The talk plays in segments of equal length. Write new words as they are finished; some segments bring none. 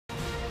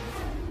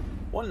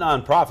One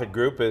nonprofit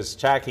group is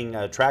tackling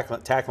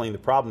the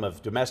problem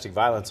of domestic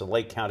violence in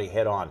Lake County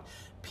head-on.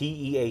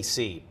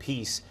 PEAC,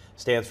 PEACE,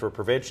 stands for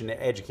Prevention and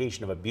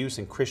Education of Abuse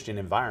in Christian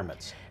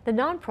Environments. The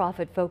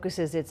nonprofit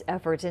focuses its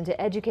efforts into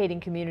educating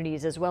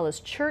communities as well as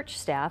church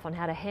staff on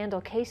how to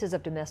handle cases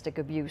of domestic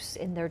abuse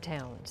in their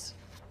towns.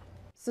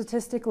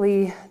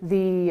 Statistically,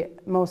 the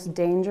most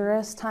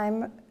dangerous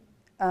time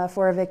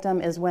for a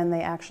victim is when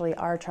they actually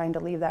are trying to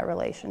leave that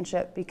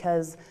relationship,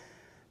 because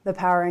the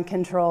power and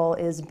control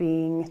is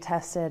being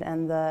tested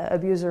and the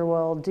abuser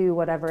will do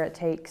whatever it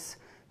takes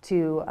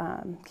to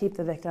keep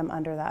the victim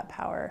under that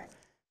power.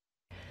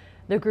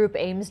 The group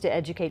aims to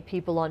educate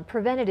people on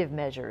preventative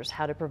measures,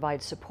 how to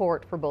provide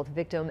support for both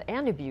victim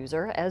and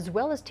abuser, as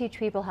well as teach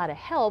people how to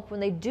help when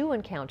they do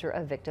encounter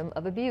a victim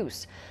of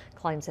abuse.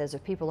 Klein says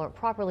if people aren't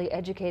properly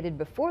educated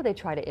before they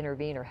try to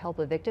intervene or help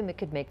a victim, it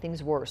could make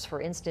things worse. For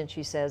instance,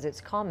 she says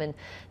it's common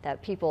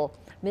that people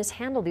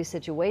mishandle these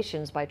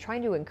situations by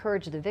trying to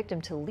encourage the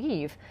victim to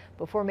leave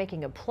before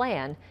making a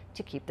plan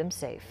to keep them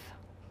safe.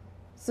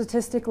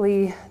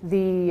 Statistically,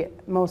 the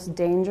most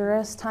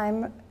dangerous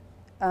time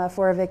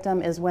for a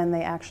victim is when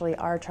they actually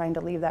are trying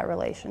to leave that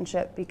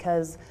relationship,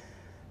 because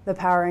the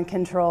power and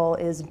control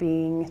is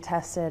being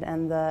tested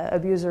and the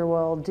abuser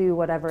will do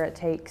whatever it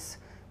takes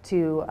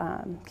to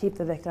keep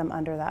the victim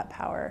under that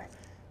power.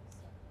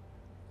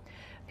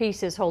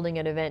 PEACE is holding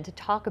an event to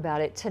talk about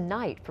it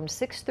tonight from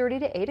 6:30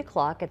 to 8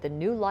 o'clock at the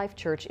New Life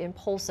Church in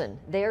Polson.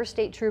 There,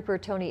 State Trooper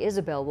Tony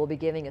Isabel will be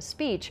giving a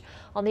speech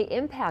on the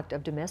impact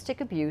of domestic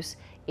abuse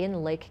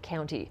in Lake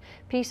County.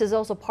 PEACE is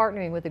also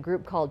partnering with a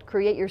group called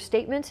Create Your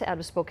Statement out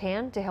of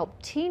Spokane to help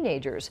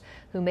teenagers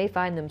who may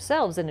find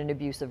themselves in an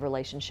abusive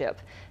relationship.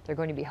 They're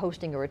going to be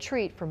hosting a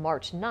retreat from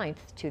March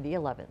 9th to the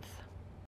 11th.